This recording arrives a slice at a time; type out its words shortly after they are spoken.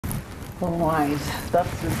All right,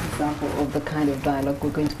 that's just an example of the kind of dialogue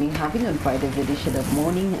we're going to be having on Friday's edition of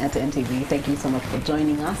Morning at NTV. Thank you so much for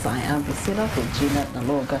joining us. I am Priscilla Regina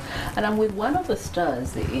Naloga, and I'm with one of the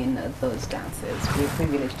stars in those dances. We're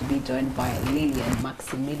privileged to be joined by Lillian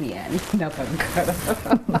Maximillian Nabaggala.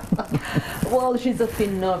 Well, she's a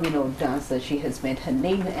phenomenal dancer. She has made her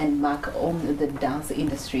name and mark on the dance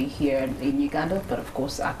industry here in Uganda, but of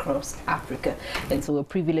course across Africa. And so we're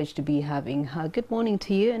privileged to be having her. Good morning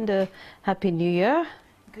to you, and Happy New Year.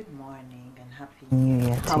 Good morning and Happy New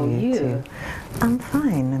Year to How are you? Too. I'm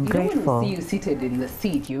fine. I'm grateful. I don't see you seated in the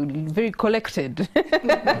seat. You're very collected.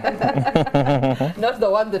 Not the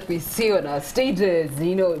one that we see on our stages,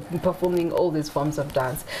 you know, performing all these forms of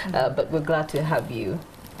dance. But we're glad to have you.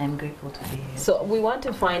 I'm grateful to be here. So we want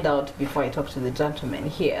to find out, before I talk to the gentleman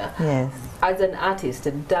here, yes, as an artist,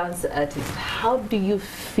 a dance artist, how do you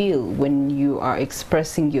feel when you are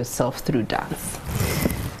expressing yourself through dance?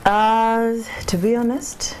 To be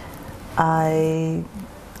honest, I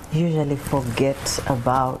usually forget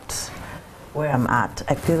about where I'm at.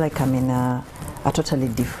 I feel like I'm in a totally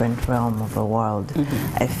different realm of the world.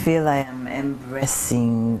 Mm-hmm. I feel I am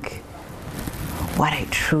embracing what I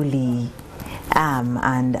truly am,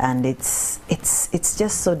 and it's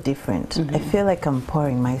just so different. Mm-hmm. I feel like I'm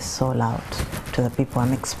pouring my soul out to the people.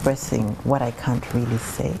 I'm expressing what I can't really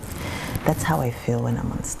say. That's how I feel when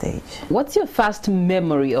I'm on stage. What's your first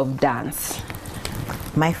memory of dance?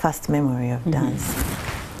 My first memory of dance?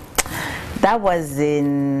 That was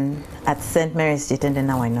at St. Mary's Jitende.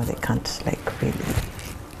 Now I know they can't like really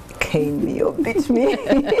cane me or beat me.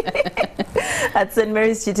 At St.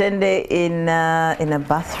 Mary's Jitende in a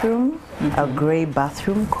bathroom, a grey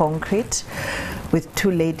bathroom, concrete, with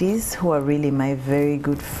two ladies who are really my very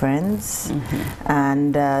good friends.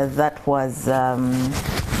 And that was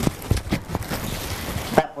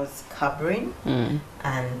Cabrin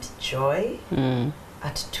and Joy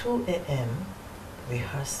at 2 a.m.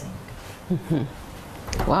 rehearsing.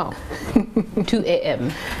 Wow. 2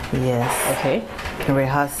 a.m. Yes. Okay.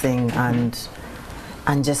 Rehearsing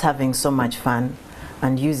and just having so much fun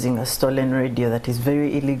and using a stolen radio that is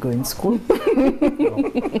very illegal in school.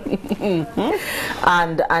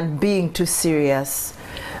 and being too serious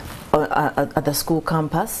at the school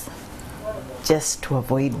campus just to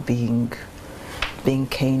avoid being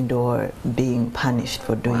caned or being punished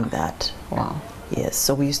for doing that. Wow. Yes,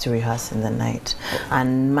 so we used to rehearse in the night.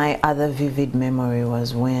 And my other vivid memory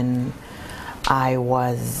was when I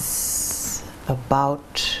was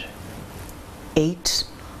about 8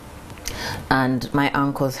 and my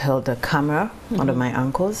uncles held a camera, one of my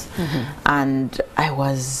uncles, and I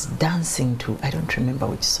was dancing to, I don't remember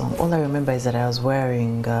which song. All I remember is that I was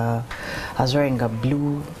wearing a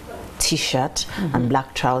blue t-shirt and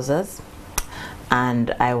black trousers.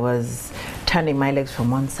 And I was turning my legs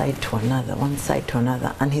from one side to another,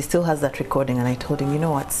 and he still has that recording. And I told him, you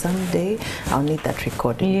know what, someday I'll need that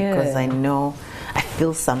recording because I know, I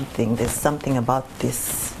feel something. There's something about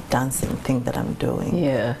this dancing thing that I'm doing.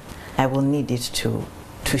 Yeah, I will need it to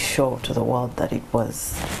show to the world that it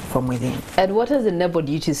was from within. And what has enabled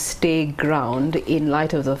you to stay ground in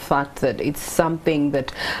light of the fact that it's something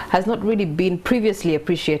that has not really been previously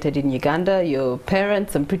appreciated in Uganda? Your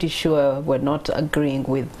parents, I'm pretty sure, were not agreeing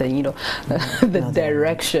with the, you know, the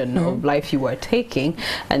direction of life you were taking.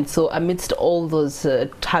 And so amidst all those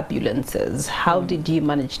turbulences, how did you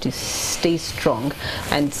manage to stay strong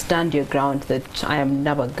and stand your ground that I am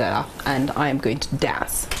Nabaggala and I am going to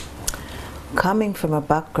dance? Coming from a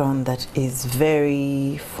background that is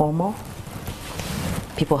very formal,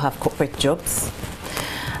 people have corporate jobs.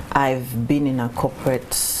 I've been in a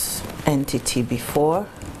corporate entity before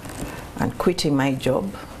and quitting my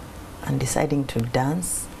job and deciding to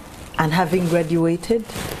dance and having graduated,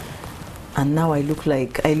 and now I looked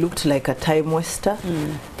like a time waster.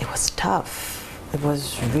 It was tough. It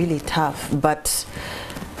was really tough, but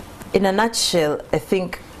in a nutshell, I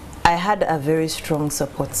think I had a very strong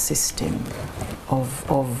support system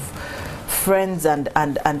of friends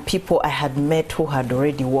and people I had met who had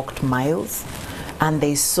already walked miles, and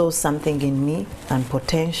they saw something in me and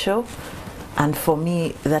potential, and for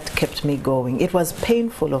me that kept me going. It was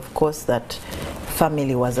painful, of course, that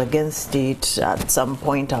family was against it. At some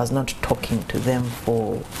point I was not talking to them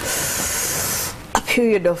for a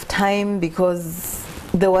period of time because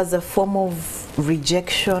there was a form of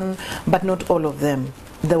rejection, but not all of them.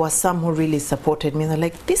 There were some who really supported me. They're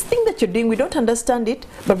like, this thing that you're doing, we don't understand it,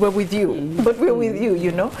 but we're with you. But we're with you,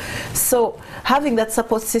 you know. So having that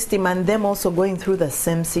support system and them also going through the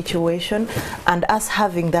same situation, and us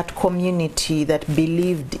having that community that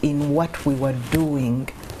believed in what we were doing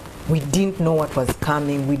We didn't know what was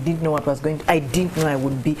coming. We didn't know what was going to, I didn't know I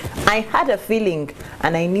would be. I had a feeling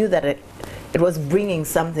and I knew that it was bringing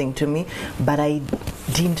something to me, but I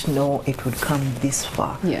didn't know it would come this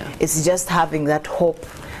far. Yeah. It's just having that hope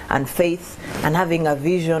and faith and having a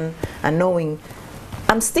vision and knowing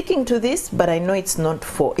I'm sticking to this, but I know it's not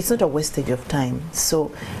a wastage of time.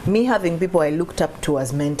 So me having people I looked up to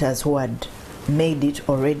as mentors who had made it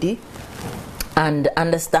already, and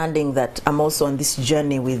understanding that I'm also on this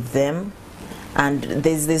journey with them, and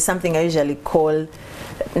there's something I usually call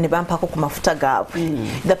the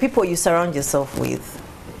people you surround yourself with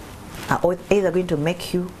are either going to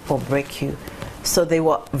make you or break you. So they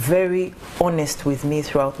were very honest with me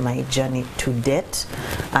throughout my journey to date,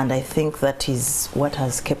 and I think that is what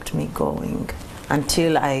has kept me going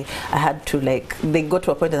until I had to, like, they got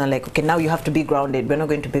to a point and I'm like, okay, now you have to be grounded. We're not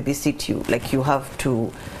going to babysit you. Like, you have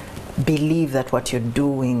to believe that what you're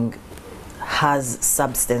doing has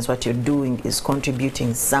substance, what you're doing is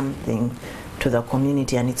contributing something to the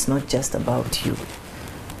community, and it's not just about you.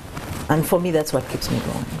 And for me, that's what keeps me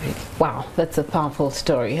going, really. Wow, that's a powerful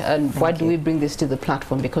story. And why do we bring this to the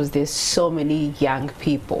platform? Because there's so many young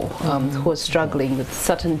people who are struggling with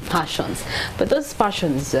certain passions. But those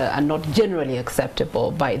passions are not generally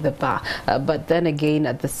acceptable by the bar. But then again,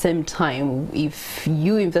 at the same time, if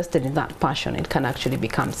you invested in that passion, it can actually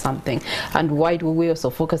become something. And why do we also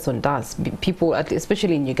focus on dance? People,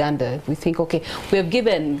 especially in Uganda, we think, okay, we have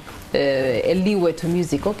given a leeway to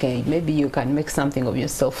music. Okay, maybe you can make something of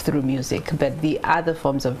yourself through music. But the other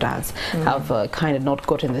forms of dance have kind of not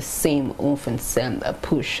gotten the same oomph and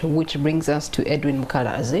push, which brings us to Edwin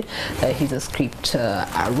Mukalazi. He's a script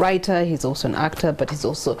writer, he's also an actor, but he's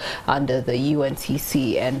also under the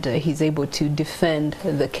UNCC, and he's able to defend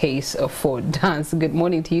the case for dance. Good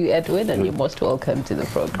morning to you, Edwin, and you're most welcome to the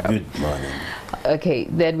program. Good morning. Okay,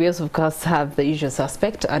 then we also, of course, have the usual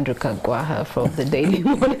suspect, Andrew Kaggwa from the Daily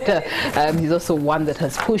Monitor. He's also one that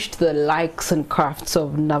has pushed the likes and crafts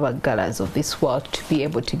of Nabaggalas of this world to be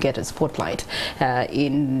able to get a spotlight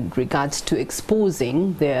in regards to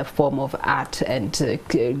exposing their form of art and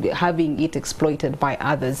having it exploited by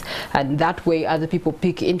others. And that way, other people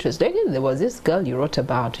pick interest. Like, there was this girl you wrote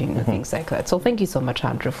about, you know, things like that. So thank you so much,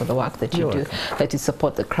 Andrew, for the work that you do to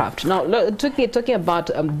support the craft. Now, talking about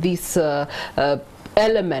this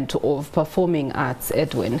element of performing arts,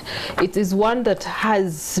 Edwin, it is one that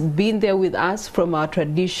has been there with us from our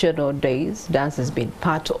traditional days. Dance has been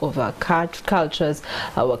part of our cultures,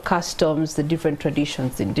 our customs, the different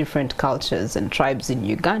traditions in different cultures and tribes in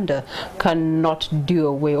Uganda cannot do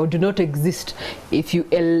away or do not exist if you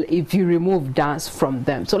remove dance from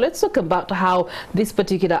them. So let's talk about how this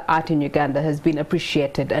particular art in Uganda has been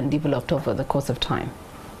appreciated and developed over the course of time.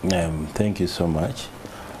 Thank you so much.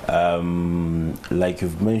 Like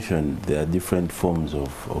you've mentioned, there are different forms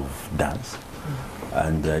of dance,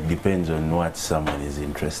 and depends on what someone is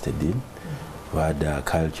interested in. We had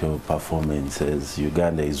cultural performances.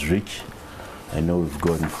 Uganda is rich. I know we've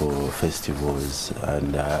gone for festivals,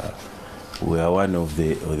 and we are one of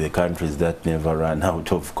the countries that never run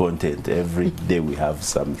out of content. Every day we have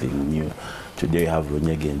something new. Today we have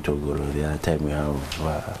Ronyege and Togoro. The other time we have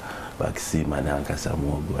Baxi Mananka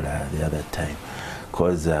Samogola. The other time.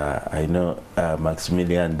 Because I know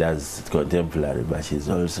Maximillian does contemporary, but she's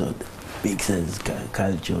also big sense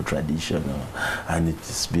cultural, traditional, and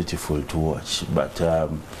it's beautiful to watch. But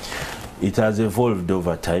it has evolved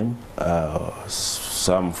over time,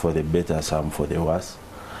 some for the better, some for the worse,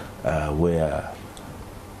 where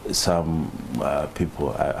some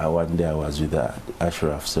people, one day I was with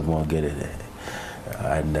Ashraf Semogere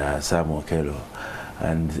and Sam Okelo.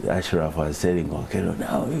 And Ashraf was telling Okelo,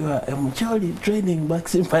 now you are Mcholi training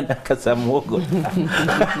Maxim Panaka Samogo.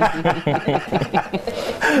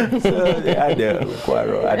 So they had a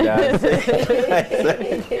quarrel. And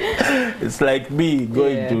it's like me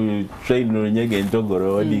going to train Ronyege and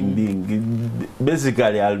Togoro, ding ding.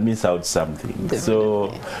 Basically, I'll miss out something. Definitely.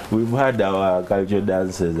 So we've had our cultural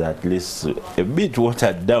dances at least a bit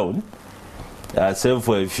watered down. Same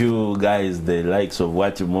for a few guys, the likes of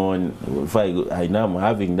Watimon. If I know I'm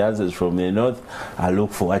having dances from the north, I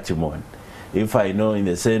look for Watimon. If I know in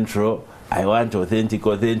the central, I want authentic,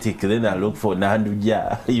 then I look for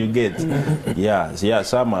Nanduja. You get? Yeah,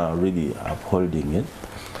 some are really upholding it.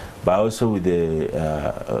 But also with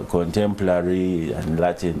the contemporary and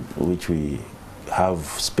Latin, which we have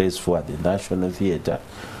space for at the National Theatre,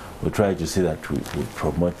 we try to see that we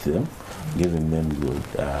promote them, giving them good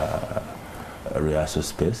rehearsal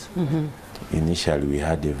space. Initially we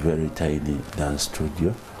had a very tiny dance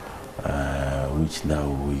studio, which now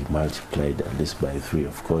we multiplied at least by 3.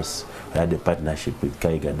 Of course, we had a partnership with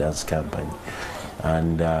Kaiga Dance Company,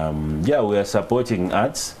 And yeah, we are supporting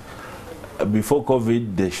arts. Before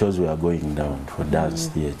COVID, the shows were going down for dance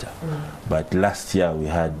theatre. But last year we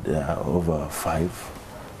had over 5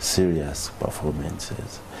 serious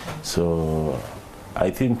performances. So I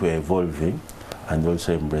think we're evolving and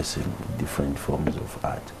also embracing different forms of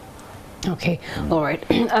art. Okay, all right.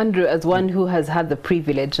 Andrew, as one who has had the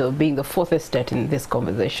privilege of being the fourth estate in this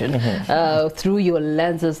conversation, through your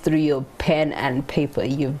lenses, through your pen and paper,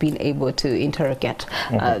 you've been able to interrogate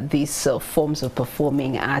these forms of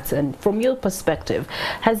performing arts. And from your perspective,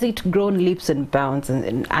 has it grown leaps and bounds,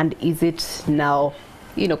 and is it now,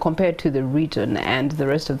 you know, compared to the region and the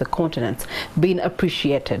rest of the continents, being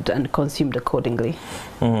appreciated and consumed accordingly?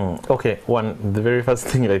 Okay, the very first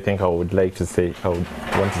thing I think I would like to say, I would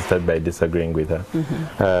want to start by disagreeing with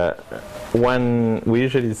her. We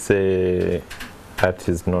usually say art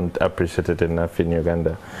is not appreciated enough in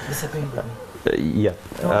Uganda. Disagreeing with me? Yeah,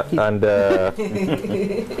 and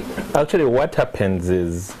actually what happens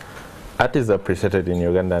is art is appreciated in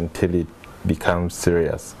Uganda until it becomes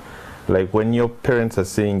serious. Like when your parents are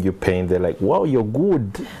seeing you paint, they're like, wow, you're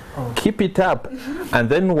good, keep it up. And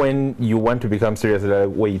then when you want to become serious, they're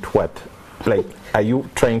like, wait, what? Like, are you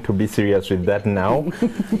trying to be serious with that now?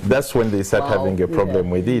 That's when they start having a problem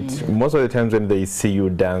with it. Most of the times when they see you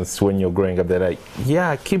dance when you're growing up, they're like,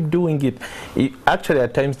 yeah, keep doing it. Actually,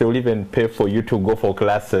 at times they will even pay for you to go for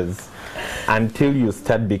classes. Until you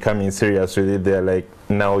start becoming serious with it, they're like,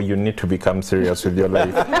 now you need to become serious with your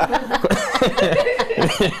life.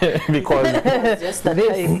 Because this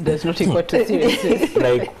does not equal to seriousness.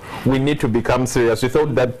 Like, we need to become serious. We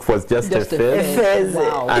thought that was just a phase.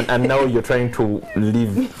 Wow. And now you're trying to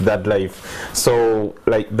live that life. So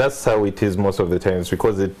like that's how it is most of the times,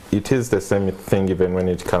 because it is the same thing even when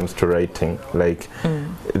it comes to writing. Like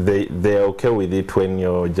they're okay with it when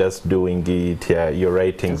you're just doing it, you're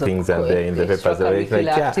writing things and they're in the papers. Like,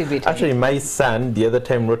 actually my son the other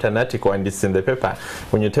time wrote an article and it's in the paper.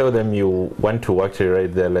 When you tell them you want to actually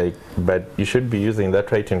write, they're like, but you should be using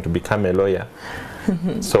that writing to become a lawyer.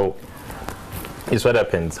 So it's what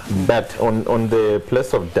happens. But on the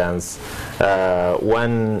place of dance,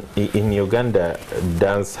 in Uganda,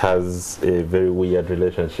 dance has a very weird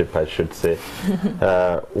relationship, I should say.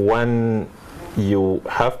 You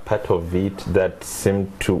have part of it that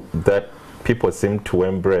people seem to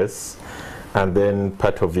embrace, and then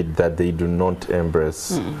part of it that they do not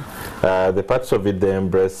embrace. The parts of it they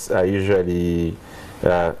embrace are usually,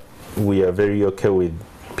 we are very okay with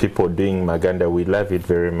people doing Maganda. We love it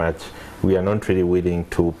very much. We are not really willing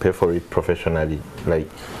to pay for it professionally. Like,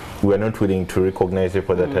 we are not willing to recognize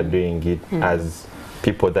people that are doing it as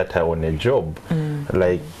people that are on a job.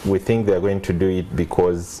 Like, we think they're going to do it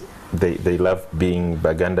because they love being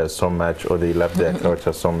Baganda so much, or they love their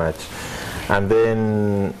culture so much. And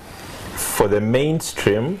then for the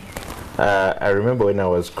mainstream, I remember when I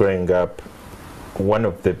was growing up, one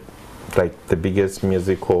of the biggest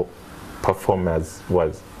musical performers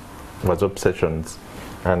was Obsessions,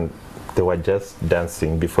 and they were just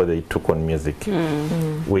dancing before they took on music,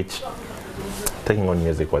 which taking on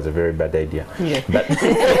music was a very bad idea. But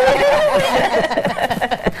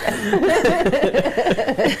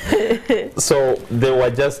so they were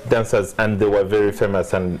just dancers and they were very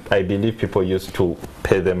famous, and I believe people used to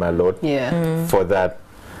pay them a lot for that.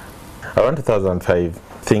 Around 2005,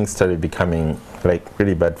 things started becoming like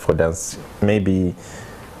really bad for dance, maybe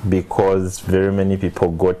because very many people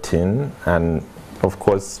got in, and of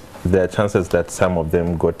course there are chances that some of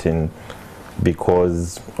them got in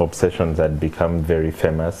because Obsessions had become very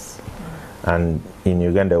famous. And in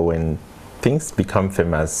Uganda, when things become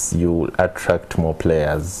famous, you attract more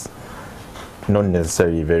players, not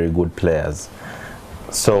necessarily very good players.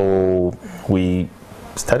 So we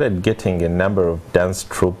started getting a number of dance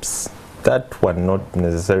troupes that were not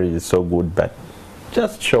necessarily so good, but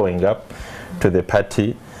just showing up to the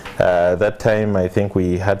party. That time I think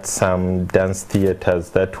we had some dance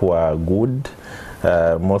theaters that were good,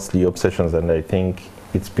 mostly Obsessions, and I think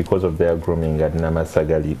it's because of their grooming at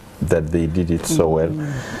Namasagali that they did it so well.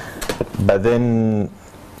 But then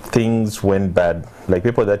things went bad. Like,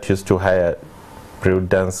 people that used to hire real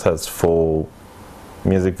dancers for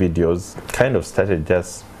music videos kind of started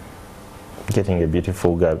just getting a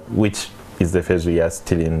beautiful girl, which is the phase we are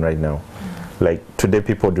still in right now. Like, today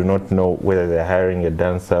people do not know whether they're hiring a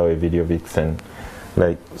dancer or a video vixen.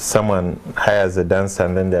 Like, someone hires a dancer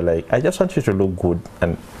and then they're like, I just want you to look good.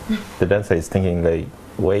 And the dancer is thinking like,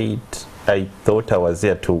 wait, I thought I was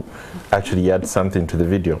here to actually add something to the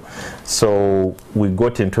video. So we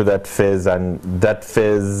got into that phase, and that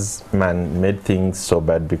phase, man, made things so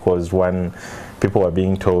bad because, one, people were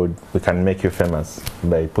being told, we can make you famous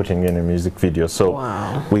by putting you in a music video. So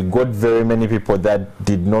we got very many people that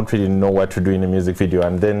did not really know what to do in a music video,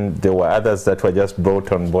 and then there were others that were just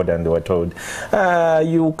brought on board and they were told,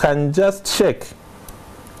 you can just shake.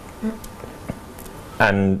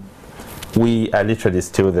 And we are literally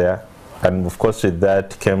still there. And of course with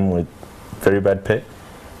that came with very bad pay,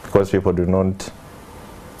 because people do not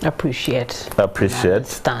appreciate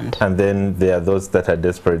stand. And then there are those that are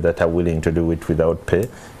desperate, that are willing to do it without pay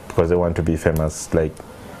because they want to be famous. Like,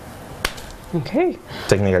 okay,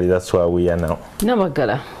 technically that's where we are now.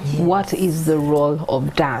 Nabaggala, what is the role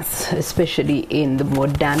of dance, especially in the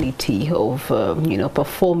modernity of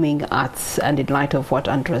performing arts, and in light of what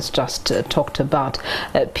Andrew has just talked about?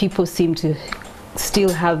 People seem to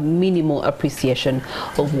still have minimal appreciation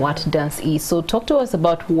of what dance is. So talk to us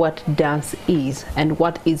about what dance is and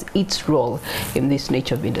what is its role in this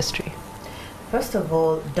nature of industry. First of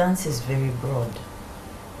all, dance is very broad.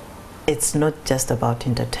 It's not just about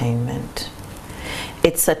entertainment.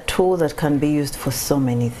 It's a tool that can be used for so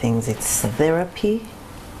many things. It's therapy,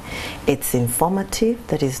 it's informative,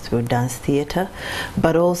 that is through dance theater,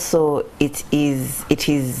 but also it is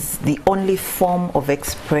the only form of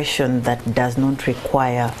expression that does not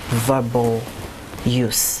require verbal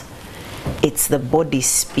use. It's the body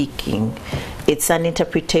speaking. It's an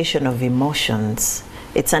interpretation of emotions.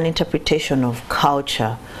 It's an interpretation of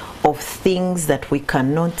culture, of things that we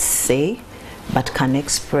cannot say but can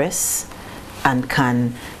express and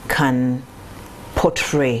can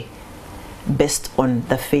portray based on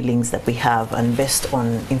the feelings that we have and based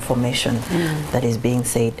on information that is being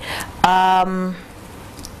said. Dance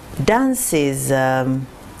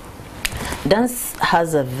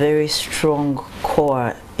has a very strong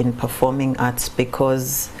core in performing arts,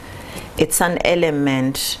 because it's an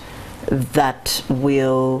element that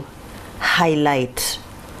will highlight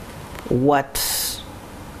what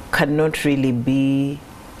cannot really be,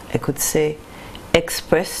 I could say,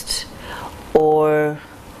 expressed, or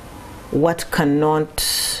what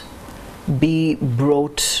cannot be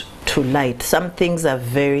brought to light. Some things are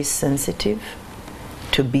very sensitive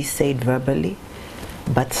to be said verbally,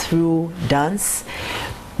 but through dance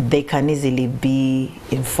they can easily be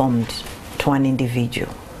informed to an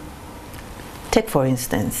individual. Take for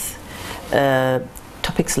instance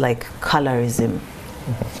topics like colorism.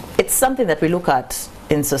 It's something that we look at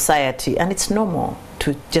in society, and it's normal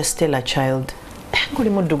to just tell a child, you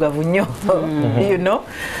know,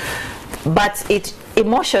 but it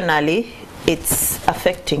emotionally it's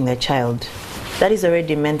affecting the child. That is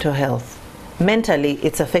already mental health. Mentally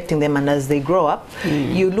it's affecting them, and as they grow up,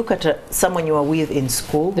 you look at someone you are with in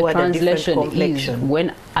school who had a different complexion. Is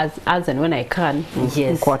when as and when I can,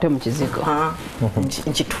 yes,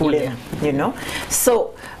 you know.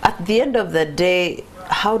 So at the end of the day,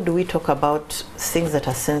 how do we talk about things that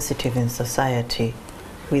are sensitive in society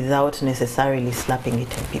without necessarily slapping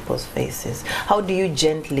it in people's faces? How do you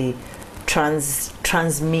gently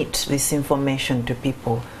transmit this information to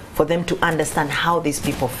people for them to understand how these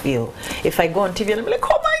people feel? If I go on TV and I'm like,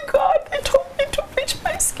 oh my God, they told me to bleach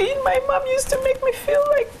my skin, my mom used to make me feel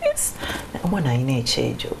like this.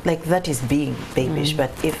 Like, that is being babyish.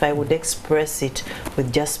 But if I would express it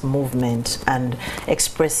with just movement and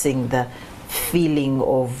expressing the feeling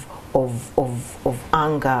of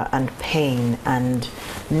anger and pain, and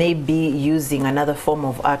maybe using another form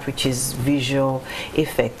of art, which is visual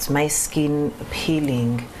effects, my skin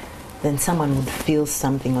peeling, then someone would feel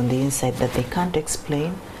something on the inside that they can't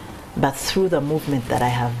explain, but through the movement that I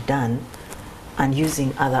have done and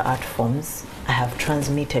using other art forms, I have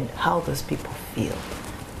transmitted how those people feel.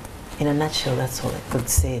 In a nutshell, that's all I could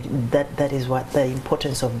say. That is what the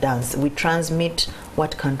importance of dance. We transmit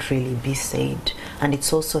what can't really be said, and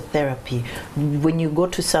it's also therapy. When you go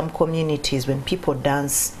to some communities, when people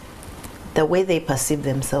dance, the way they perceive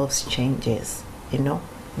themselves changes, you know.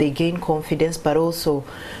 They gain confidence, but also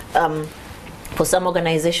for some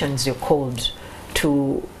organizations you're called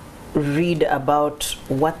to read about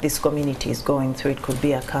what this community is going through. It could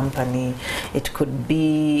be a company, it could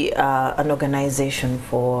be an organization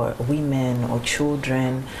for women or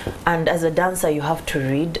children, and as a dancer you have to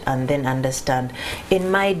read and then understand.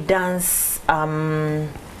 In my dance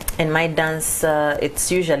it's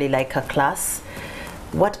usually like a class.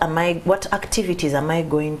 What activities am I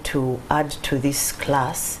going to add to this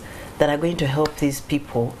class that are going to help these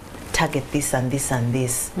people target this and this and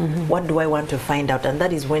this? What do I want to find out? And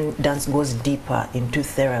that is when dance goes deeper into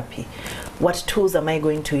therapy. What tools am I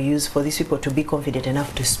going to use for these people to be confident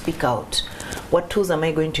enough to speak out? What tools am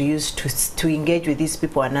I going to use to engage with these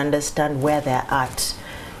people and understand where they're at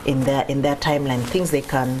in their timeline, things they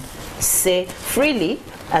can say freely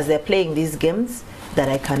as they're playing these games that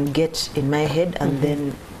I can get in my head and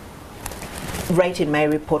then write in my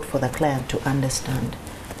report for the client to understand,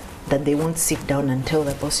 that they won't sit down and tell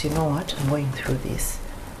the boss, you know what, I'm going through this,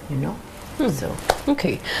 you know. So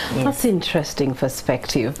okay, that's interesting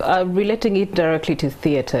perspective. Relating it directly to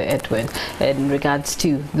theatre, Edwin, in regards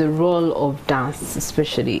to the role of dance,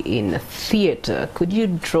 especially in theatre, could you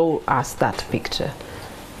draw us that picture?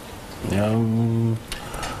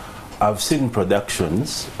 I've seen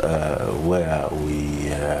productions where we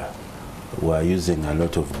were using a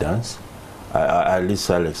lot of dance. At least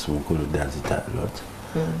Alex Mukulu does it a lot.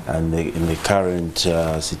 And in the current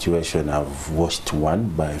situation, I've watched one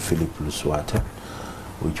by Philip Luswata,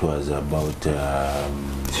 which was about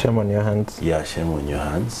Shame on Your Hands. Yeah, Shame on Your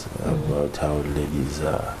Hands, about how ladies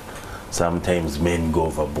sometimes men go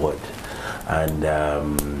overboard,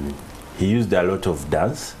 and he used a lot of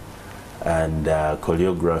dance and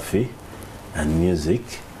choreography and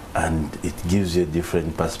music, and it gives you a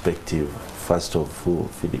different perspective. First of all,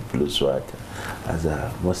 Philip Luswata as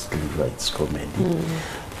a mostly writes comedy.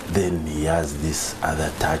 Then he has this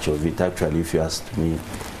other touch of it. Actually, if you asked me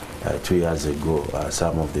 2 years ago,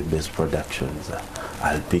 some of the best productions,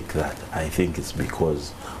 I'll pick that. I think it's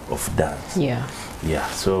because of dance. Yeah. Yeah,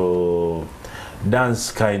 so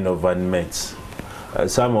dance kind of unmet.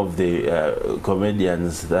 Some of the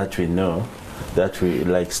comedians that we know, that we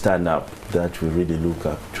like stand up, that we really look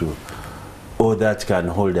up to, or that can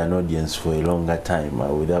hold an audience for a longer time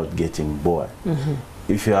without getting bored.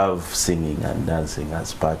 If you have singing and dancing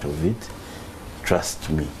as part of it, trust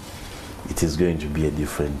me, it is going to be a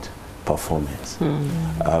different performance.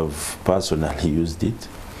 I've personally used it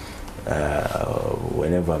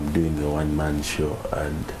whenever I'm doing a one-man show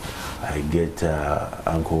and I get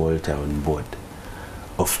Uncle Walter on board.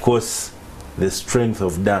 Of course, the strength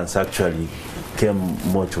of dance actually came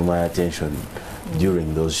more to my attention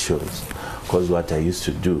during those shows. Because what I used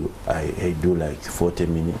to do, I do like 40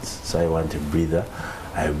 minutes, so I want a breather,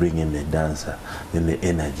 I bring in the dancer, then the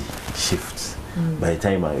energy shifts. By the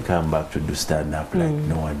time I come back to do stand-up, like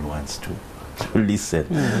no one wants to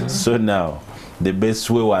listen. So now, the best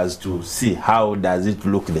way was to see how does it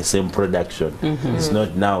look the same production. It's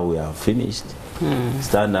not now we are finished.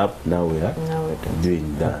 Stand up, now we are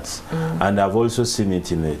doing dance. And I've also seen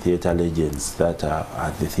it in the theatre legends that are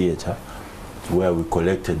at the theatre, where we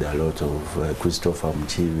collected a lot of Christopher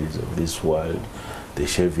Mchivis of this world, the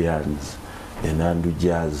Chevians, the Nandu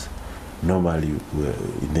Jazz. Normally,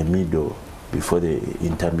 in the middle, before the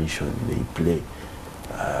intermission, they play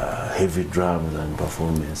heavy drums and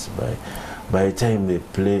performance. By the time the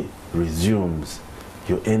play resumes,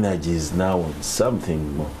 your energy is now on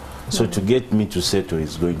something more. So to get me to settle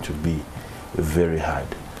is going to be very hard.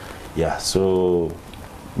 Yeah, so...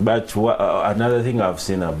 But another thing I've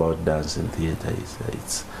seen about dance in theatre is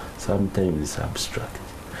it's sometimes it's abstract.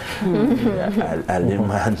 A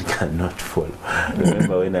layman cannot follow.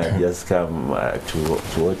 Remember when I just come to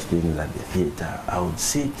watch things at the theatre, I would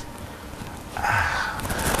sit,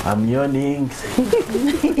 I'm yawning,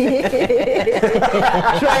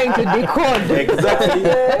 Trying to decode. Exactly.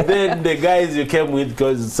 Then the guys you came with,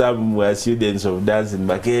 because some were students of dance in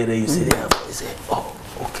Makere, you sit there and say, oh,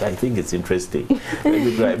 okay, I think it's interesting.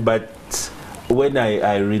 But when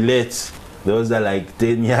I relate, those are like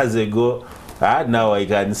 10 years ago, now I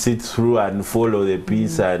can sit through and follow the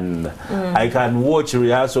piece, and I can watch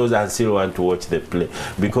rehearsals and still want to watch the play,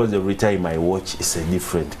 because every time I watch it's a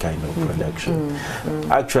different kind of production.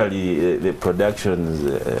 Actually, the productions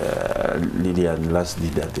Lillian last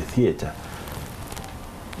did at the theatre,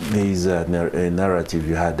 there is a narrative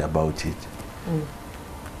you had about it.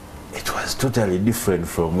 It was totally different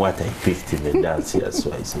from what I picked in the dance here. So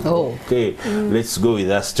I said, okay, let's go with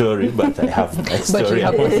that story, but I have my story. But you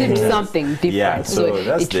have perceived something different. Yeah, so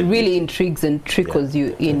it really intrigues and trickles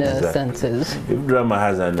you in senses. If drama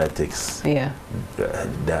has undertakes,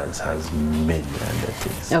 dance has many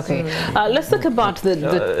undertakes. Okay, let's talk about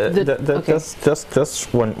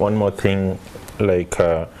just one more thing. Like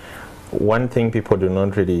one thing people do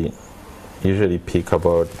not really usually pick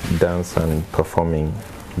about dance and performing,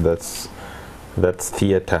 that's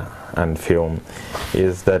theater and film,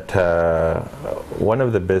 is that one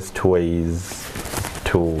of the best ways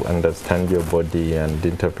to understand your body and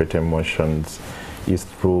interpret emotions is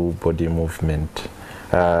through body movement.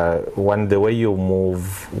 The way you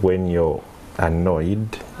move when you're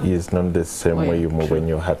annoyed is not the same way you move when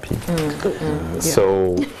you're happy.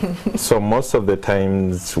 So most of the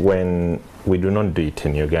times when we do not do it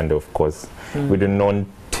in Uganda, of course, we do not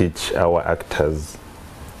teach our actors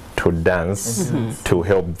to dance to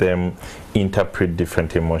help them interpret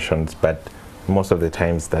different emotions, but most of the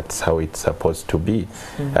times that's how it's supposed to be.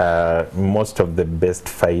 Most of the best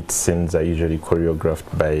fight scenes are usually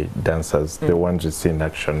choreographed by dancers, the ones you see in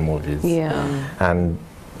action movies. And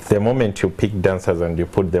the moment you pick dancers and you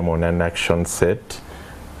put them on an action set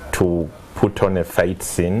to put on a fight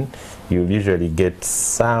scene, you usually get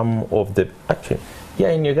some of the, actually,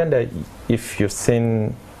 in Uganda, if you've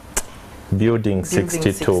seen Building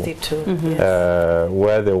 62,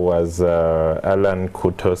 where there was Alan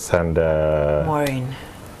Kutos and Maureen.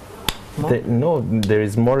 No, there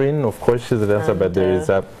is Maureen, of course she's a dancer, but there is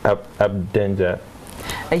Abdenja.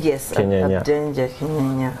 Yes, Abdenja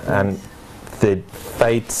Kenyanya. And the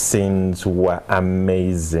fight scenes were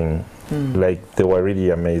amazing. Like, they were really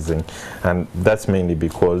amazing. And that's mainly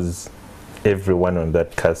because everyone on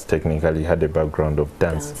that cast technically had a background of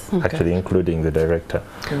dance, actually including the director.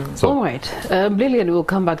 So all right, Lillian, we'll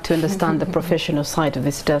come back to understand the professional side of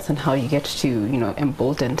this dance and how you get to, you know,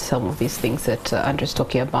 embolden some of these things that Andrew's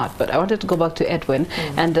talking about. But I wanted to go back to Edwin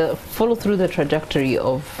and follow through the trajectory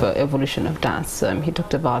of evolution of dance. He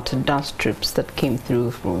talked about dance trips that came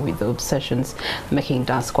through with the obsessions, making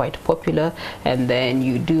dance quite popular, and then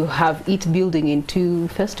you do have it building into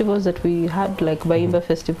festivals that we had, like Baimba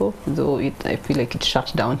Festival, though I feel like it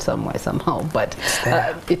shut down somewhere somehow, but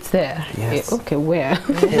it's there. Yes. Okay, where?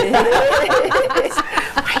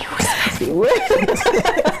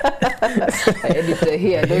 Editor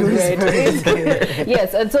here knows where it is.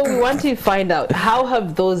 Yes, and so we want to find out, how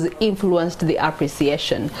have those influenced the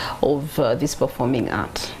appreciation of this performing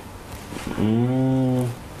art?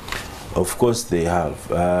 Of course they have.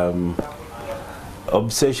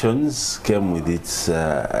 Obsessions came with its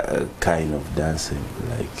kind of dancing,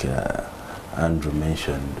 like Andrew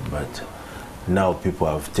mentioned, but now people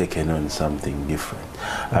have taken on something different.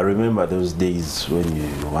 I remember those days when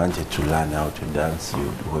you wanted to learn how to dance,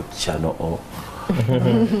 you'd watch Channel O,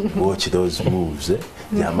 watch those moves,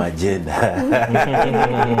 Yamagenda.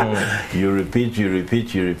 You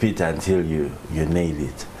repeat until you nail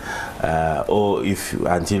it, or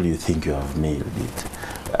until you think you have nailed it.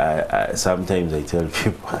 Sometimes I tell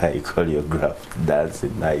people I choreographed dance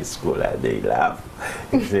in high school and they laugh.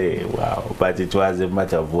 They say, wow. But it was a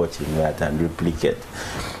matter of watching that and replicate.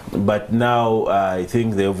 But now I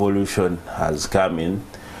think the evolution has come in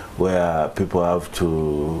where people have to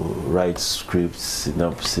write scripts,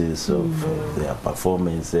 synopsis of their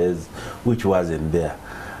performances, which wasn't there.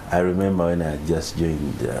 I remember when I just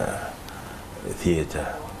joined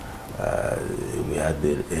theater, we had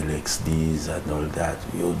the LXDs and all that.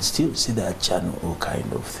 You would still see that Channel O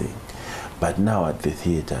kind of thing. But now at the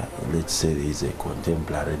theater, let's say there is a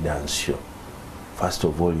contemporary dance show. First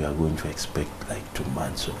of all, you are going to expect like 2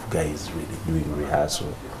 months of guys really doing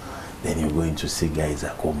rehearsal. Then you're going to see guys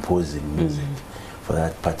are composing music for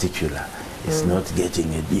that particular. It's not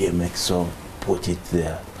getting a DMX song, put it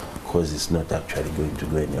there, because it's not actually going to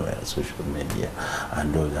go anywhere on social media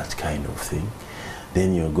and all that kind of thing.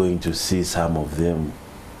 Then you're going to see some of them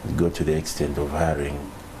go to the extent of hiring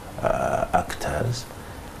actors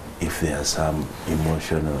if there are some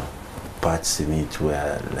emotional parts in it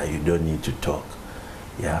where like, you don't need to talk.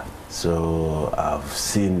 Yeah. So I've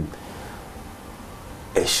seen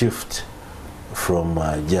a shift from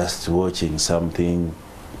just watching something,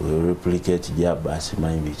 we replicate Jabasi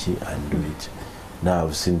Maimbichi and do it. Now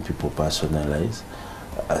I've seen people personalize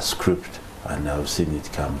a script and I've seen it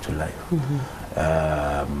come to life.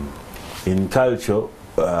 In culture,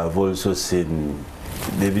 I've also seen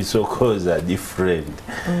the Bisokos are different.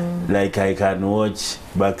 Like I can watch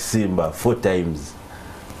Baksimba 4 times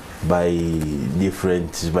by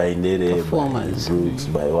different, by Nere, by groups,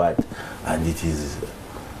 by what, and it is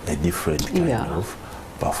a different kind of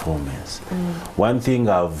performance. One thing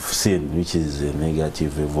I've seen, which is a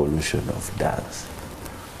negative evolution of dance,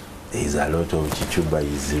 is a lot of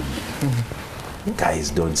Chichubaism. Guys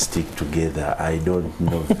don't stick together. I don't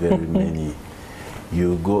know very many.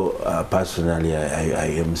 You go, personally, I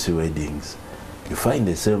MC weddings. You find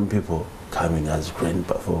the same people coming as grand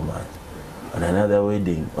performers. On another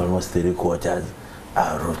wedding, almost 3/4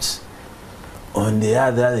 are roots. On the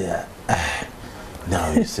other,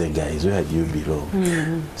 now you say, guys, where do you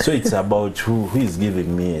belong? So it's about who is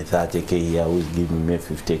giving me a 30K here, who is giving me a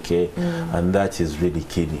 50K, and that is really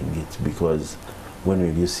killing it, because when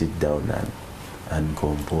will you sit down and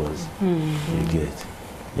compose? You get,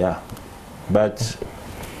 but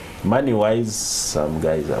money-wise, some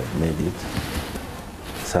guys have made it,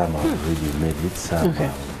 some have really made it, some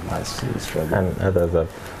have massively struggled, and others have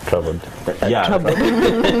traveled.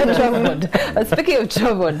 Traveled. Speaking of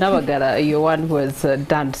travel, Nabaggala, you're one who has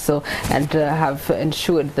done so and have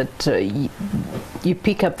ensured that you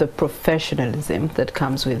pick up the professionalism that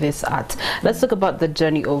comes with this art. Let's talk about the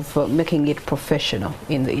journey of making it professional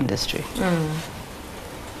in the industry.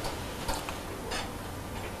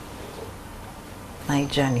 My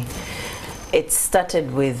journey. It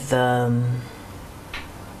started with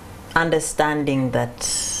understanding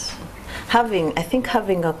that I think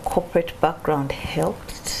having a corporate background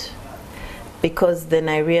helped, because then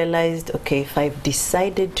I realized, okay, if I've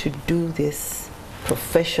decided to do this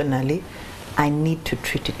professionally, I need to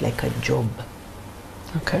treat it like a job.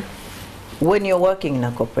 Okay. When you're working in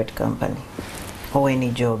a corporate company or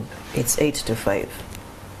any job, it's 8 to 5.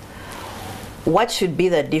 What should be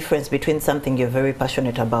the difference between something you're very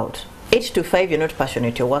passionate about? 8 to 5, you're not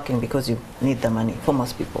passionate, you're working because you need the money, for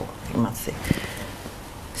most people, you must say.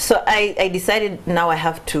 So I decided now I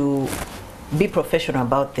have to be professional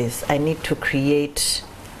about this. I need to create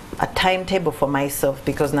a timetable for myself,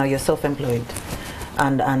 because now you're self-employed.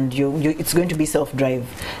 And it's going to be self-drive.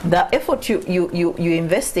 The effort you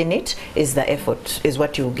invest in it is the effort, is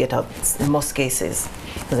what you get out in most cases.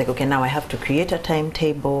 It's like, okay, now I have to create a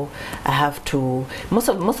timetable. I have to, most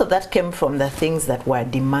of that came from the things that were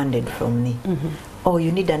demanded from me. Oh,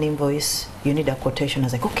 you need an invoice, you need a quotation. I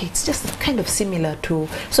was like, okay, it's just kind of similar to,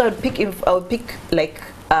 so I would pick like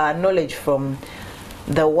knowledge from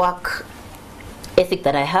the work ethic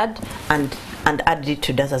that I had and added it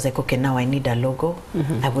to that. I was like, okay, now I need a logo.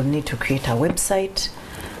 I will need to create a website.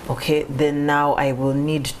 Okay, then now I will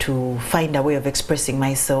need to find a way of expressing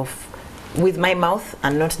myself with my mouth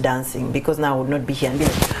and not dancing, because now I would not be here and be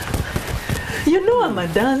like, you know, I'm a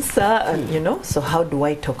dancer, and you know, so how do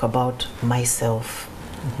I talk about myself?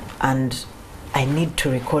 And I need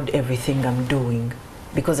to record everything I'm doing,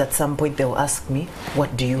 because at some point they'll ask me,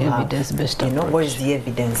 what do you have? You know, where is the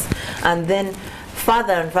evidence? And then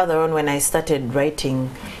further and further on, when I started writing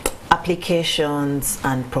applications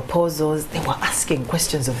and proposals, they were asking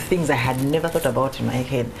questions of things I had never thought about in my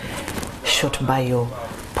head. Short bio,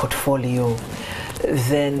 portfolio.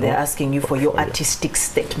 Then they're asking you for your artistic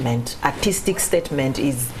statement. Artistic statement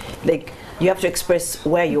is like, you have to express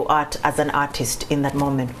where you are as an artist in that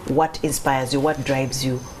moment. What inspires you? What drives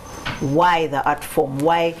you? Why the art form?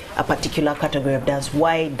 Why a particular category of dance?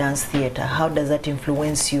 Why dance theater? How does that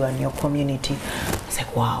influence you and your community? It's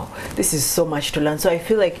like, wow, this is so much to learn. So I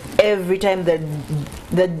feel like every time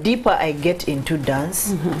the deeper I get into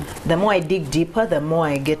dance, the more I dig deeper, the more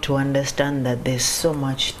I get to understand that there's so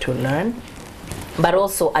much to learn. But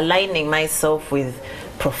also aligning myself with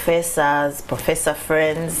professors, professor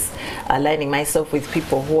friends, aligning myself with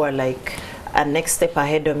people who are like a next step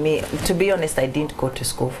ahead of me. To be honest, I didn't go to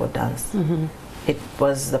school for dance. It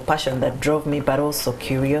was the passion that drove me, but also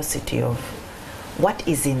curiosity of what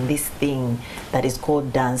is in this thing that is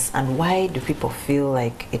called dance, and why do people feel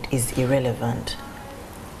like it is irrelevant?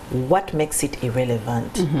 What makes it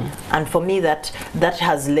irrelevant? And for me, that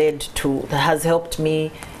has helped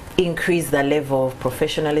me increase the level of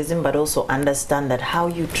professionalism, but also understand that how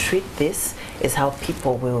you treat this is how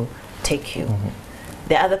people will take you.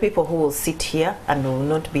 There are other people who will sit here and will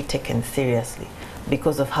not be taken seriously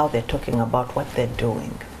because of how they're talking about what they're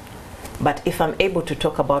doing. But if I'm able to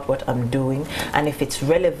talk about what I'm doing, and if it's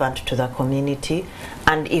relevant to the community,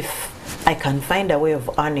 and if I can find a way of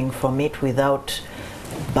earning from it without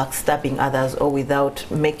backstabbing others, or without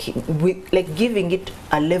giving it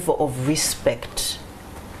a level of respect,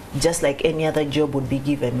 just like any other job would be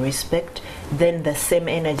given respect, then the same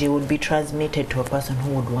energy would be transmitted to a person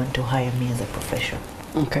who would want to hire me as a profession.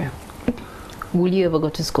 Okay. Will you ever go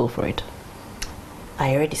to school for it?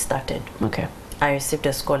 I already started. Okay. I received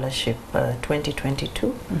a scholarship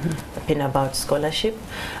 2022, a Pinabout scholarship,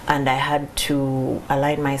 and I had to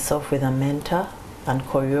align myself with a mentor and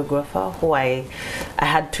choreographer who I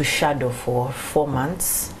had to shadow for 4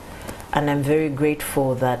 months. And I'm very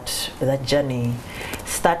grateful that that journey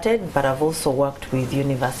started, but I've also worked with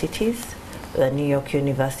universities, the New York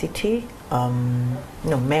University,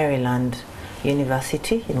 Maryland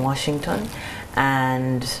University in Washington,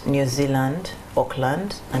 and New Zealand,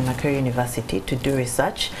 Auckland, and Macquarie University to do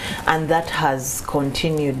research. And that has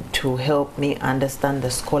continued to help me understand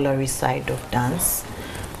the scholarly side of dance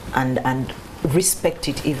and respect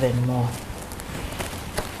it even more.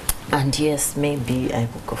 And yes, maybe I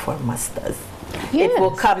will go for a master's. Yes. It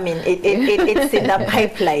will come in. It's in the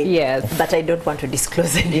pipeline. Yes, but I don't want to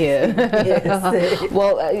disclose it. Yeah. Yes.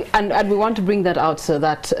 Well, and we want to bring that out so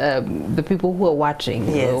that the people who are watching,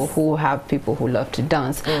 who have people who love to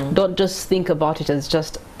dance, don't just think about it as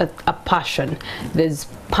just a passion. There's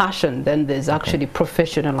passion, then there's actually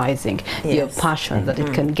professionalizing your passion, that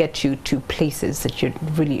it can get you to places that you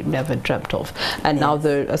really never dreamt of. And now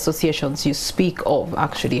the associations you speak of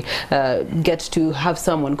actually get to have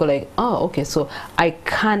someone go like, oh, okay, so I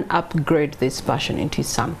can upgrade this passion into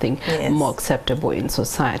something more acceptable in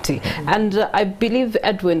society. And I believe,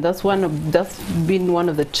 Edwin, that's been one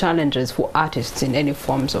of the challenges for artists in any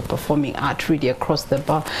forms of performing art, really across the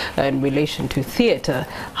bar in relation to theater.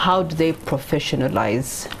 How do they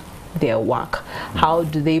professionalize their work? How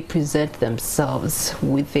do they present themselves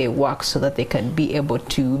with their work so that they can be able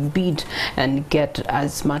to bid and get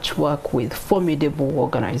as much work with formidable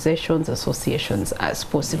organizations, associations as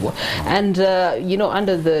possible? And you know,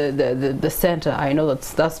 under the center, I know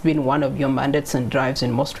that's been one of your mandates and drives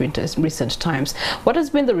in most recent times. What has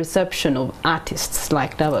been the reception of artists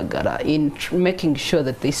like Nabaggala in making sure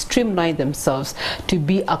that they streamline themselves to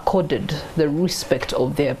be accorded the respect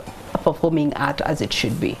of their performing art as it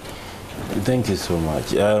should be? Thank you so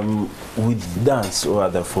much. With dance or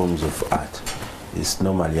other forms of art, it's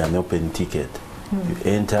normally an open ticket. You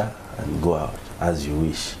enter and go out as you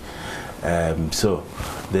wish. So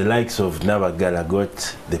the likes of Nabaggala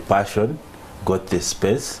got the passion, got the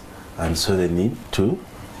space, and so they need to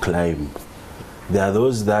climb. There are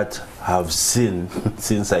those that have seen,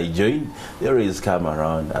 since I joined, they always come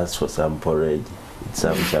around, ask for some porridge,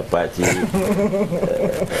 some chapati,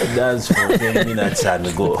 dance for 10 minutes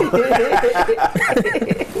and go.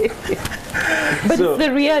 But so, it's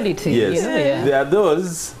the reality. Yes, you know? Yeah. There are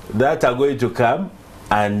those that are going to come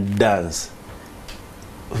and dance,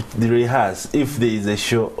 rehearse if there is a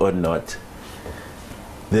show or not.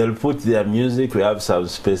 They'll put their music. We have some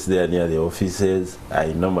space there near the offices.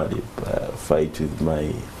 I normally fight with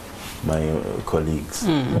my colleagues.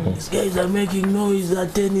 These guys are making noise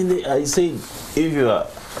at 10 in the... I say, if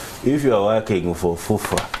you are working for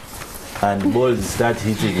FUFA and balls start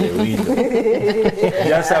hitting the window,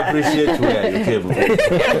 just appreciate where you came from.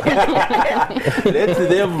 Let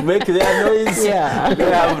them make their noise. Yeah.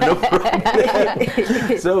 They have no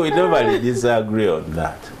problem. So we normally disagree on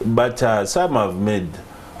that. But some have made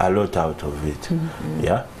a lot out of it.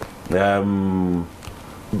 Yeah.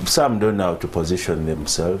 Some don't know how to position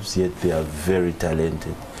themselves, yet they are very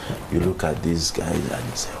talented. You look at these guys and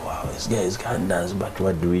you say, wow, these guys can dance, but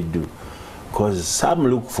what do we do? Because some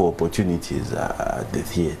look for opportunities at the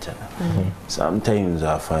theater. Sometimes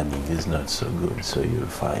our funding is not so good, so you'll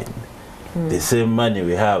find the same money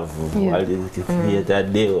we have, theater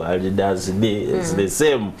day or dance day, it's the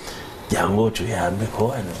same. You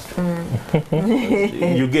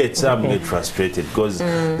get some get frustrated because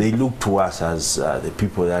they look to us as the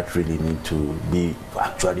people that really need to be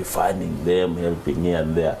actually funding them, helping here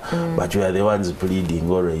and there. But we are the ones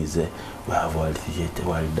pleading always. We have World Theatre,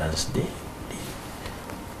 World Dance Day.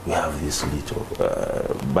 We have this little.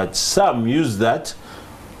 But some use that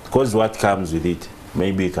because what comes with it.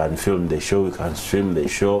 Maybe you can film the show, you can stream the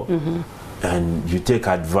show, and you take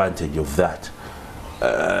advantage of that.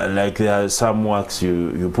 Like there are some works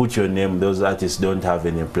you put your name, those artists don't have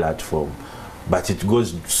any platform, but it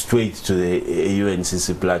goes straight to the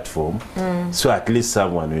UNCC platform, so at least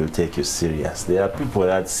someone will take you serious. There are people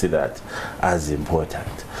that see that as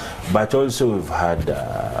important. But also we've had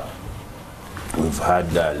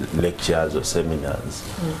lectures or seminars.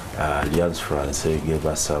 Alliance Française gave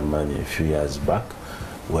us some money a few years back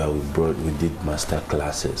where we did master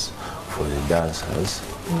classes for the dancers,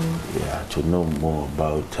 to know more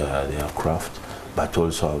about their craft, but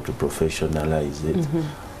also how to professionalize it.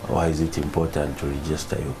 Why is it important to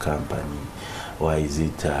register your company? Why is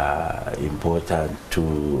it important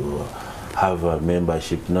to have a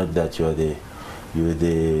membership? Not that you're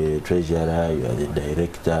the treasurer, you are the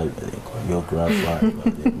director, you are the choreographer, you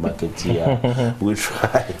are the marketeer. We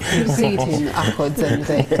try. You see it in accords and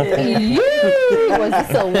like, was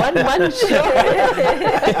this a one-man show?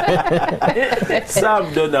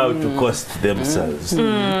 Some don't know how to cost themselves.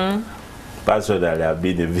 Personally, I've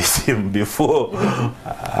been a victim before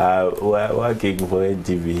working for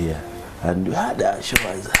NTV here. And we had our show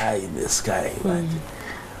as high in the sky.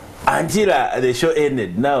 Until the show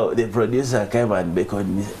ended, now the producer came and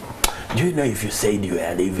beckoned me. Do you know if you said you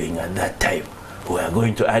were leaving at that time, we are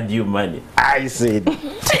going to add you money? I said.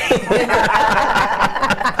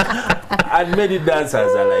 And many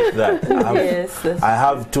dancers are like that. I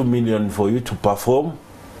have 2 million for you to perform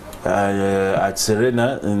at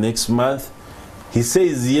Serena next month. He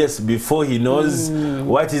says yes before he knows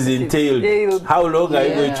what is entailed. How long are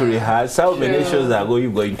you going to rehearse? How many shows are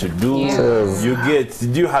you going to do?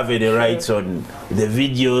 Do you have any rights on the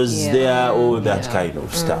videos there, all that kind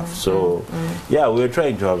of stuff. So yeah, we're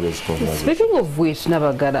trying to have this conversation. Speaking of which,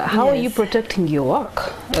 Nabaggala, how are you protecting your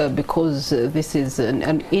work? Because this is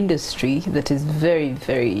an industry that is very,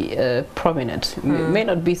 very prominent. It may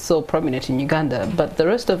not be so prominent in Uganda, but the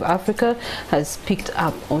rest of Africa has picked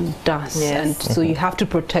up on dance, and so you have to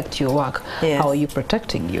protect your work. How are you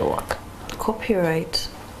protecting your work? Copyright.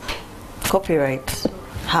 Copyright.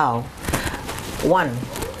 How? One,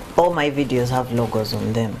 all my videos have logos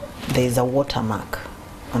on them. There's a watermark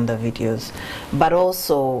on the videos, but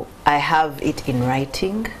also I have it in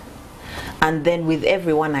writing, and then with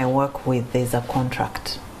everyone I work with there's a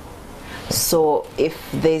contract. So if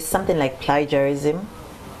there's something like plagiarism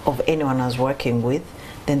of anyone I was working with,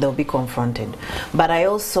 then they'll be confronted. But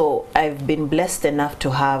I've been blessed enough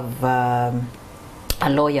to have a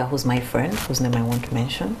lawyer who's my friend, whose name I won't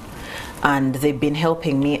mention, and they've been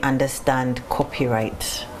helping me understand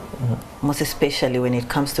copyright. Most especially when it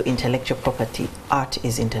comes to intellectual property. Art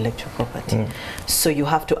is intellectual property. So you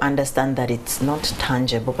have to understand that it's not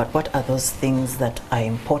tangible, but what are those things that are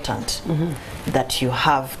important that you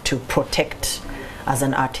have to protect as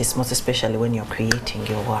an artist, most especially when you're creating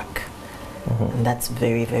your work. And that's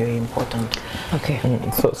very, very important. Okay.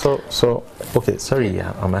 So okay, sorry,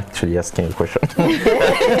 I'm actually asking a question. I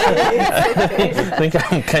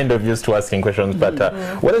think I'm kind of used to asking questions, but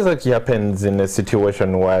what exactly happens in a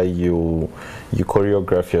situation where you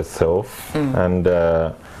choreograph yourself and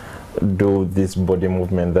do this body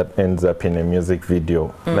movement that ends up in a music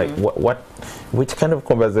video? Like which kind of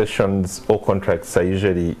conversations or contracts are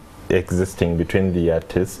usually existing between the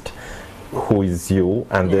artist, who is you,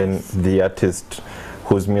 and then the artist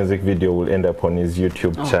whose music video will end up on his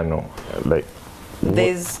YouTube channel? Like,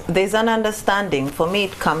 there's an understanding. For me,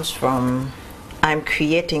 it comes from I'm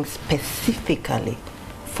creating specifically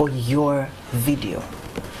for your video.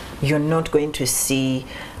 You're not going to see.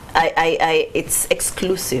 It's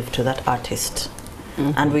exclusive to that artist,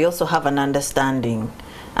 and we also have an understanding,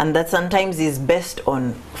 and that sometimes is based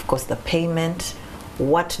on, of course, the payment.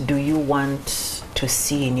 What do you want to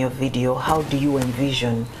see in your video? How do you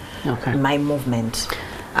envision my movement?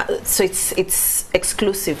 So it's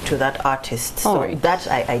exclusive to that artist. So that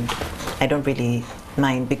I don't really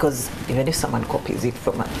mind, because even if someone copies it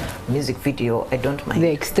from a music video, I don't mind,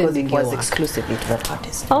 because it was exclusively to that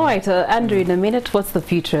artist. All right, Andrew, in a minute, what's the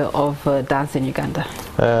future of dance in Uganda?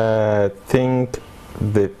 I think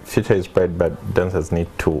the future is bright, but dancers need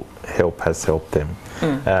to help us help them.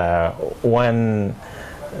 One,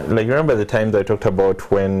 like, remember the times I talked about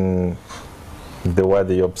when there were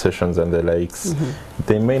the obsessions and the likes?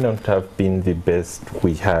 They may not have been the best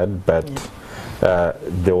we had, but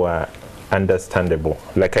they were understandable.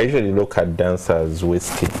 Like, I usually look at dancers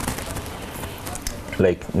whiskey.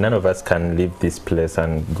 Like, none of us can leave this place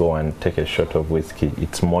and go and take a shot of whiskey.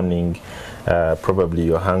 It's morning, probably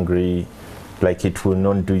you're hungry, like it will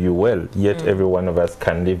not do you well. Yet every one of us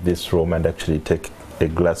can leave this room and actually take a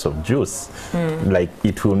glass of juice. Like,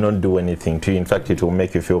 it will not do anything to you. In fact, it will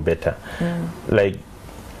make you feel better. Like,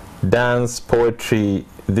 dance, poetry,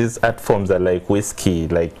 these art forms are like whiskey.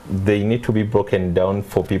 Like, they need to be broken down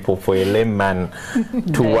for people, for a layman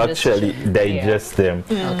to actually digest them.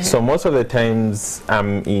 So most of the times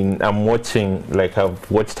I'm watching, like, I've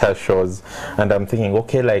watched her shows and I'm thinking,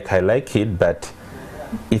 okay, like, I like it, but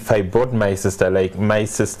if I brought my sister, like, my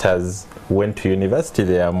sisters went to university,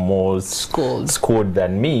 they are more schooled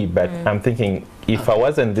than me, but I'm thinking, if I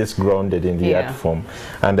wasn't this grounded in the art form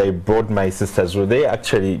and I brought my sisters, would they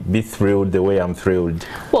actually be thrilled the way I'm thrilled?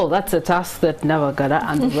 Well, that's a task that Nabaggala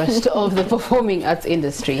and the rest of the performing arts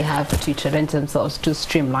industry have to challenge themselves to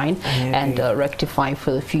streamline and rectify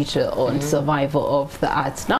for the future on survival of the arts. Now,